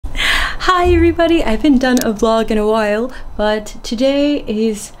Hi everybody, I haven't done a vlog in a while, but today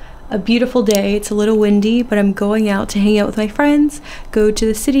is a beautiful day. It's a little windy, but I'm going out to hang out with my friends, go to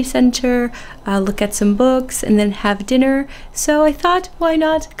the city center, look at some books, and then have dinner. So I thought, why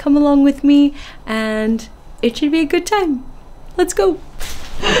not come along with me, and it should be a good time. Let's go.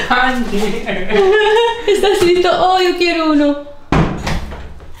 ¿Estás listo? Oh, yo quiero uno.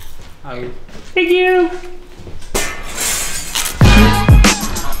 Thank you.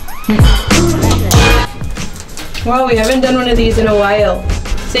 Wow, we haven't done one of these in a while.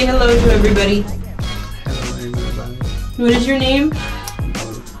 Say hello to everybody. Hello everybody. What is your name?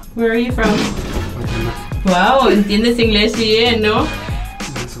 Where are you from? Wow, entiendes inglés bien, ¿no?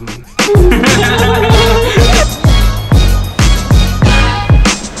 Más o menos.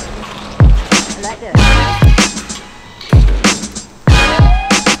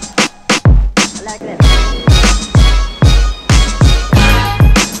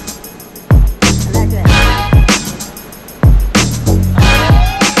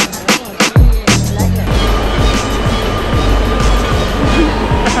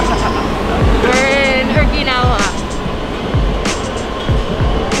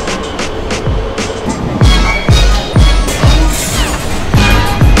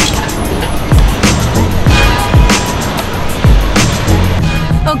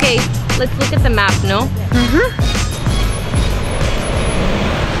 Okay, let's look at the map, no?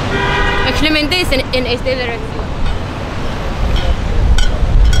 Actualmente es en esta dirección.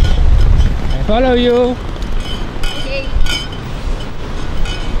 I follow you. Okay.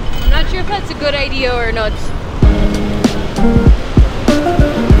 I'm not sure if that's a good idea or not.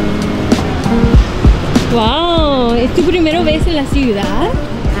 Wow, ¿es tu primera vez en la ciudad?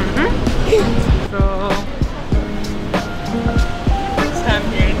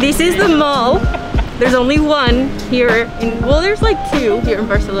 This is the mall. There's only one here in, well, there's like two here in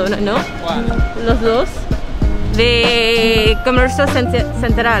Barcelona, ¿no? Los dos. De comercio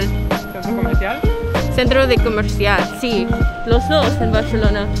central. ¿Centro comercial? Centro de comercial, sí. Los dos en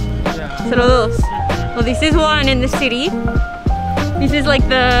Barcelona. Solo dos. Well, this is one in the city. This is like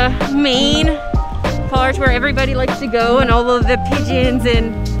the main part where everybody likes to go, and all of the pigeons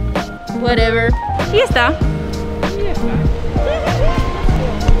and whatever. Y está.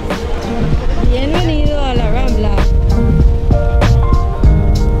 Bienvenido a la Rambla.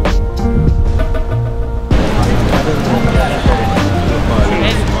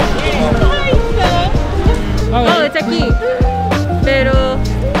 Oh, it's aquí. Pero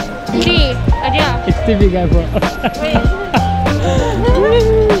sí, allá. It's typical, bro.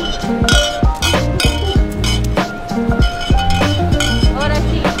 Ahora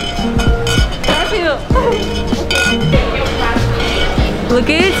sí. Rápido. Look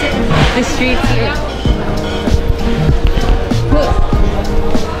at the streets here.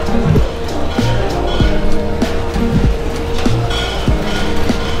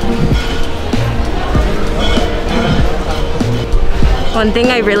 One thing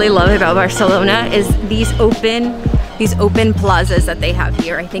I really love about Barcelona is these open plazas that they have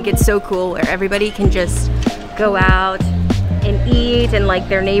here. I think it's so cool where everybody can just go out and eat in like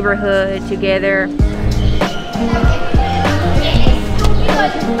their neighborhood together.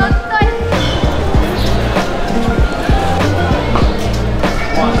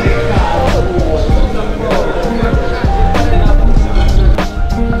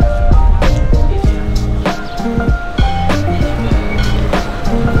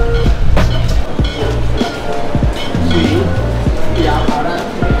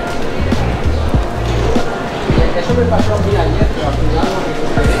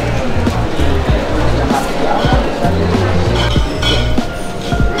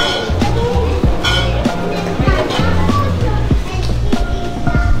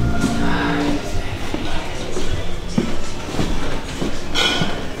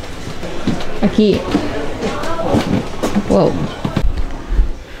 Aquí. Whoa.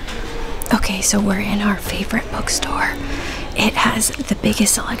 Okay, so we're in our favorite bookstore. It has the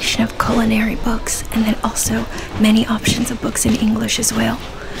biggest selection of culinary books, and then also many options of books in English as well.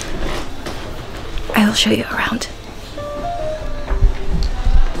 I will show you around.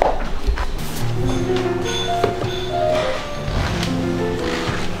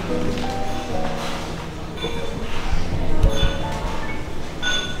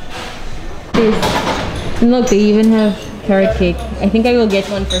 Look, they even have carrot cake. I think I will get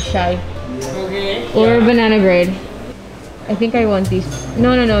one for Shy. Okay. Or banana bread. I think I want these.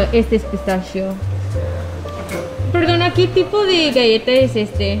 No, este es pistachio. Perdona, ¿qué tipo de galleta es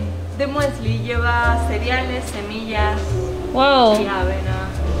este? De muesli, lleva cereales, semillas Wow. y avena.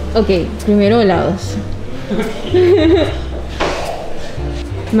 Ok, primero helados.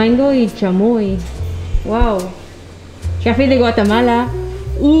 Mango y chamoy. Wow. Café de Guatemala.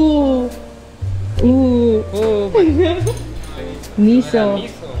 Ooh. Oh, Miso.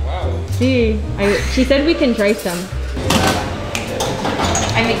 miso, wow. Sí. She said we can try some.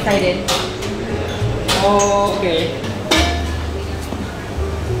 I'm excited. Oh, okay.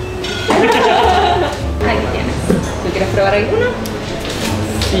 Aquí tienes. ¿Tú quieres probar alguno?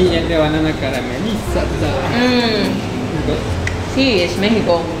 Sí, el de banana caramelizada. Sí, es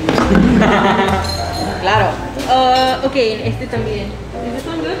México. Claro. Okay, este también. ¿Is this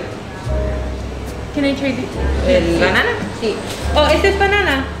one good? Can I try this? ¿El banana? Sí. Oh, este es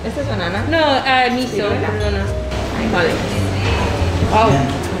banana. ¿Este es banana? No, miso. Sí, ¿verdad? No. Vale. Wow.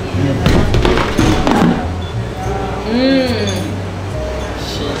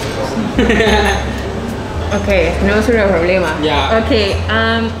 Okay, no es un problema. Ya. Okay,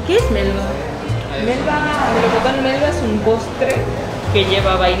 ¿qué es melva? Melocotón melva es un postre que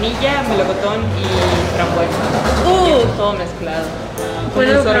lleva vainilla, melocotón y frambuesa. Todo mezclado. Con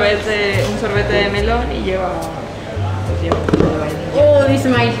Bueno, un sorbete de melón y lleva un poco de vainilla. Oh, this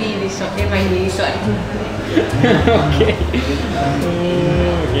might be this one. It might be this one. Okay.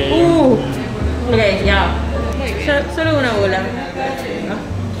 Okay. Okay, ya. Solo una bola.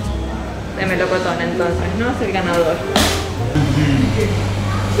 De melocotón, entonces, ¿no? Es el ganador.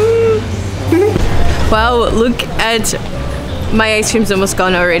 Wow, look at my ice cream's almost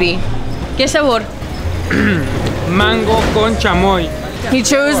gone already. ¿Qué sabor? Mango con chamoy. He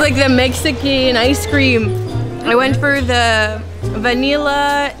chose like the Mexican ice cream. I went for the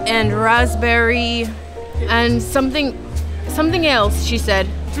vanilla and raspberry and something else, she said.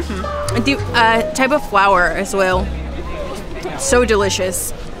 A type of flour as well. So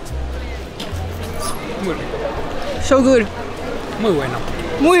delicious. Muy rico. So good. Muy bueno.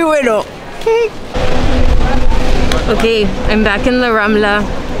 Muy bueno. Okay, I'm back in the Rambla.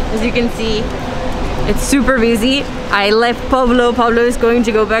 As you can see, it's super busy. I left Pablo. Pablo is going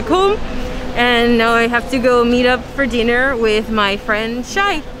to go back home. And now I have to go meet up for dinner with my friend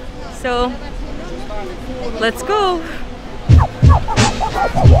Shai. So, let's go.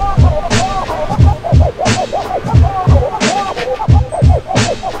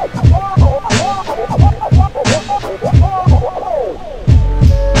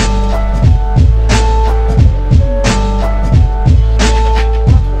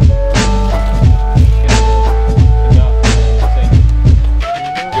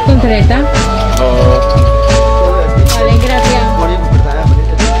 Concreta. Vale, gracias.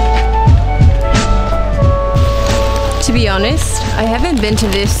 To be honest, I haven't been to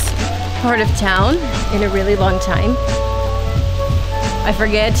this part of town in a really long time. I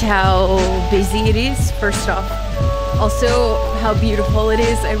forget how busy it is, first off. Also, how beautiful it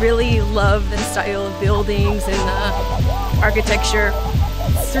is. I really love the style of buildings and the architecture.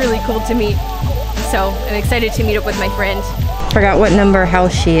 It's really cool to me. So, I'm excited to meet up with my friend. Forgot what number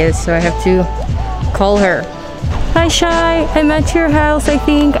house she is, so I have to call her. Hi Shai, I'm at your house, I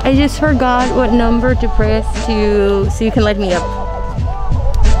think. I just forgot what number to press so you can let me up.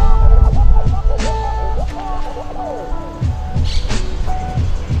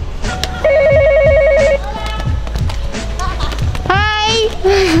 Hi!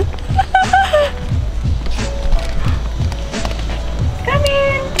 Come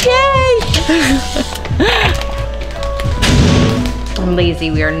in! Yay! I'm lazy,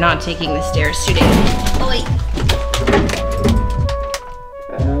 we are not taking the stairs today. Oh wait.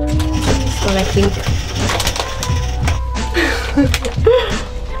 This one I think.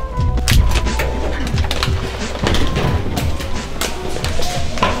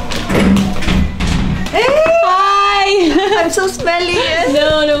 Hey! Hi! I'm so smelly.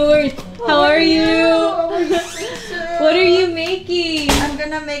 No worries. How are you? What are you making? I'm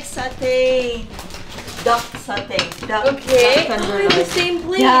gonna make satay. Duck satay. Okay. Duck Oh, the same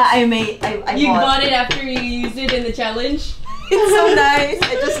place. Yeah, I You bought. bought it after you used it in the challenge? It's so nice.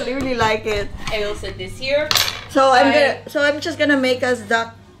 I just really like it. I will set this here. So I'm just gonna make us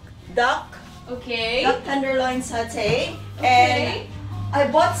duck Okay. tenderloin satay. And I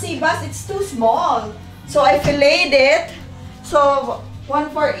bought sea bass. It's too small, so I filleted it. So one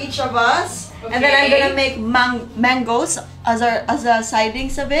for each of us. Okay. And then I'm gonna make mangoes as a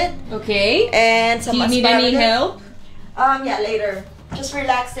sidings of it. Okay. And some Do you need any asparagus. help? Yeah, later. Just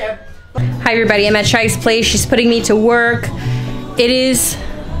relax there. Hi everybody, I'm at Shai's place. She's putting me to work. It is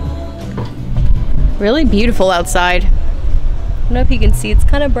really beautiful outside. I don't know if you can see, it's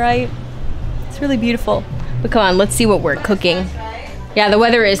kind of bright. It's really beautiful. But come on, let's see what we're cooking. Yeah, the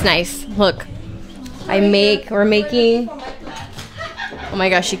weather is nice. Look, we're making, oh my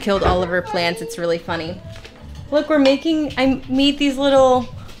gosh, she killed all of her plants. It's really funny. Look, I made these little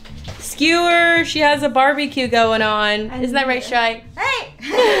skewer. She has a barbecue going on. And Isn't that right, Shai? Hey!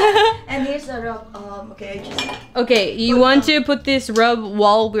 And here's the rub. Okay, just Okay, you want to put this rub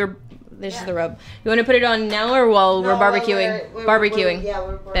while we're... This is the rub. You want to put it on now or while we're barbecuing? Barbecuing. Yeah,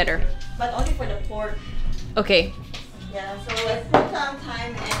 we're barbecuing. Better. But only for the pork. Okay. Yeah, so let's put some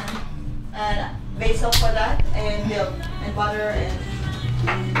thyme and basil for that, and milk and butter and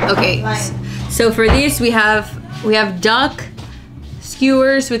Okay. lime. So for this we have duck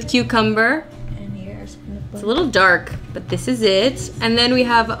skewers with cucumber. And here's It's a little dark, but this is it. And then we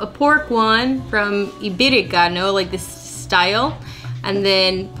have a pork one from Iberica, no, like this style. And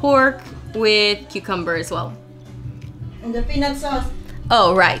then pork with cucumber as well. and the peanut sauce.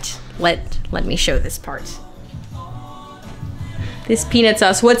 Oh, right. Let me show this part. This peanut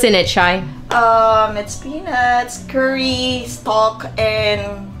sauce, what's in it, Shai? It's peanuts, curry, stock,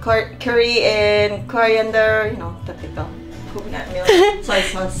 and curry and coriander. You know, typical coconut milk, soy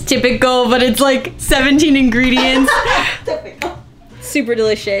sauce. Typical, but it's like 17 ingredients. Typical. Super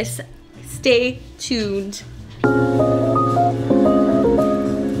delicious. Stay tuned.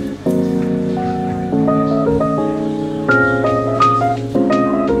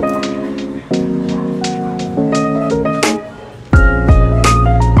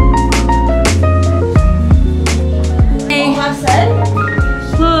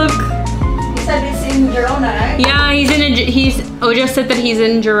 Look. He said he's in Girona, right? Yeah, Oja said that he's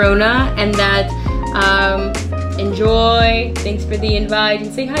in Girona and that enjoy, thanks for the invite,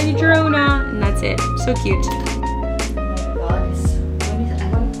 and say hi to Girona, and that's it. So cute. Oh my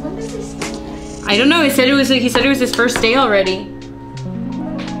God, when is this? I don't know. He said it was his first day already.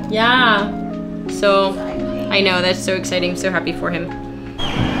 Yeah. So I know, that's so exciting. So happy for him.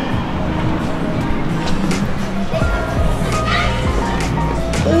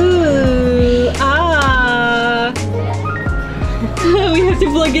 Ooh, ah. We have to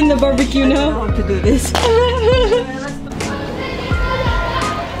plug in the barbecue now. I don't know how to do this.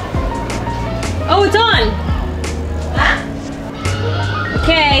 Oh, it's on. Huh?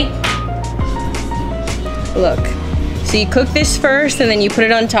 Okay. Look. So you cook this first and then you put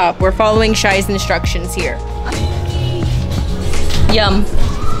it on top. We're following Shai's instructions here. Yum.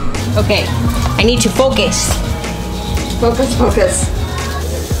 Okay. I need to focus. Focus, focus.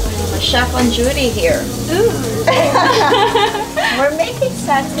 A chef on duty here. We're making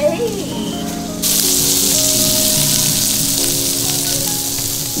satay.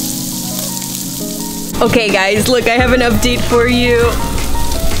 Okay guys, look, I have an update for you.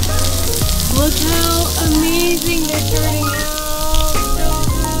 Look how amazing they're turning out. So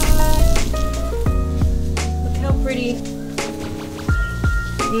good. Look how pretty.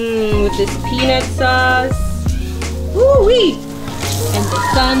 With this peanut sauce. Woo-wee! And the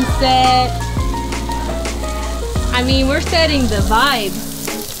sunset. I mean, we're setting the vibe.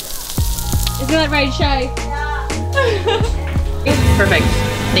 Isn't that right, Shai? Yeah. Perfect.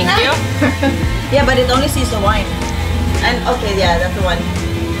 Thank you. Yeah, but it only sees the wine. And okay, yeah, that's the one.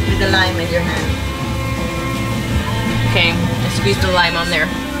 With the lime in your hand. Okay, I squeeze the lime on there.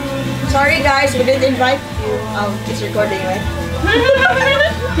 Sorry guys, we didn't invite you. Oh, it's recording, right?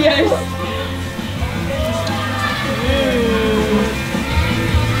 Yes.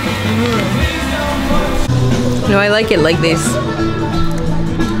 No, I like it like this.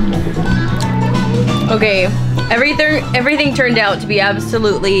 Okay, everything turned out to be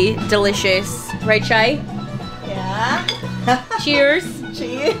absolutely delicious. Right, Shai? Yeah. Cheers.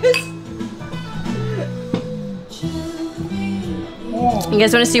 Cheers. You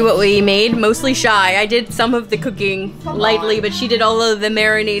guys want to see what we made? Mostly Shai. I did some of the cooking lightly, but she did all of the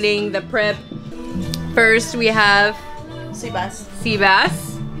marinating, the prep. First, we have Sea bass. sea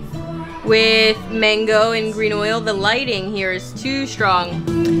bass with mango and green oil. The lighting here is too strong.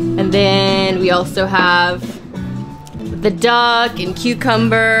 And then we also have the duck and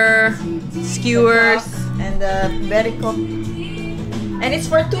cucumber skewers. And very cooked. And it's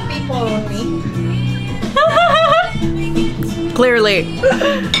for 2 people only. Clearly.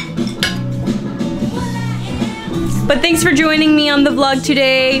 But thanks for joining me on the vlog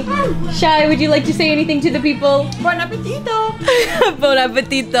today. Shai, would you like to say anything to the people? Buon appetito! Buon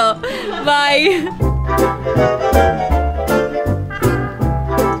appetito. Bye.